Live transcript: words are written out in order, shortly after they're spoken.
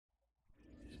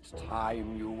It's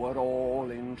time you were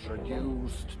all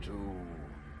introduced to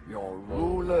your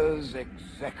ruler's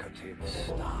executive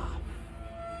staff.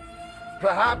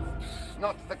 Perhaps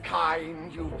not the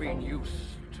kind you've been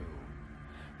used to,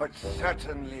 but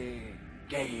certainly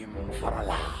game for a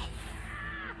laugh.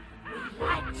 We'd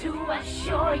like to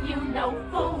assure you no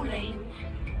fooling.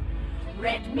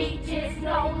 Red meat is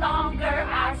no longer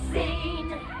our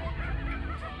scene.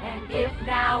 And if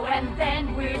now and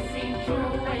then we're seen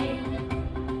drooling,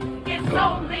 it's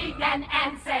only an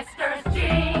ancestor's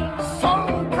gene.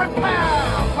 So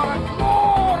prepare for a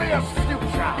glorious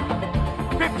future.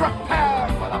 Be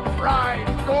prepared for the bright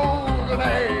golden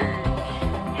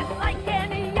age. It's like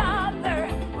any other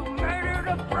who murdered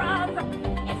a brother.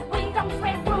 If we don't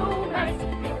spread rumors,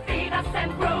 they feed us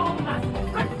and groom us.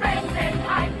 Good friends in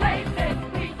high places,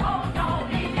 we hold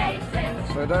only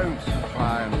aces. So don't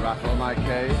try and rattle my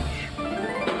cage.